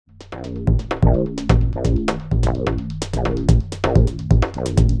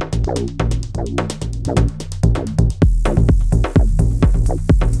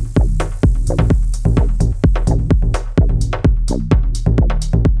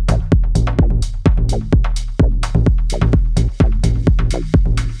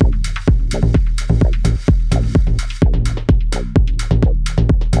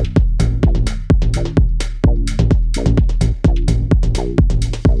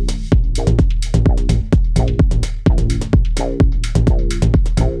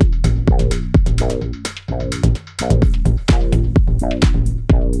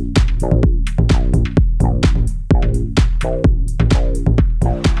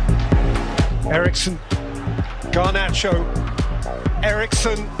Eriksson, Garnacho,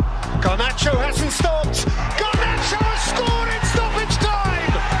 Eriksson, Garnacho hasn't stopped, Garnacho has scored in stoppage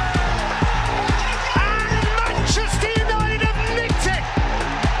time! And Manchester United have nicked it!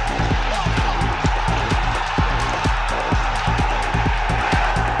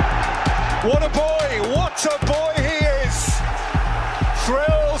 What a boy he is!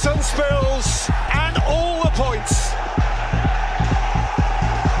 Thrills and spills, and all the points.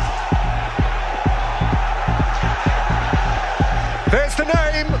 There's the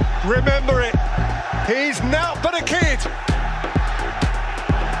name, remember it. He's now but a kid.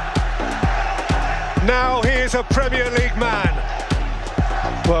 Now he is a Premier League man.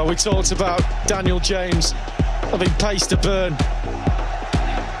 Well, we talked about Daniel James having pace to burn.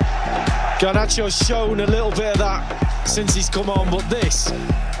 Garnacho's shown a little bit of that since he's come on, but this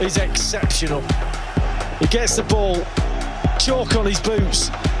is exceptional. He gets the ball, chalk on his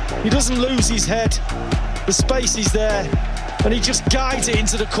boots. He doesn't lose his head. The space is there. And he just guides it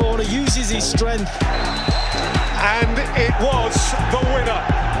into the corner, uses his strength. And it was the winner.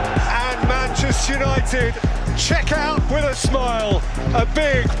 And Manchester United check out with a smile. A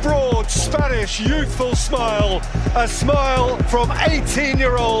big, broad, Spanish, youthful smile. A smile from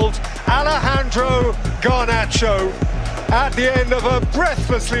 18-year-old Alejandro Garnacho at the end of a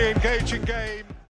breathlessly engaging game.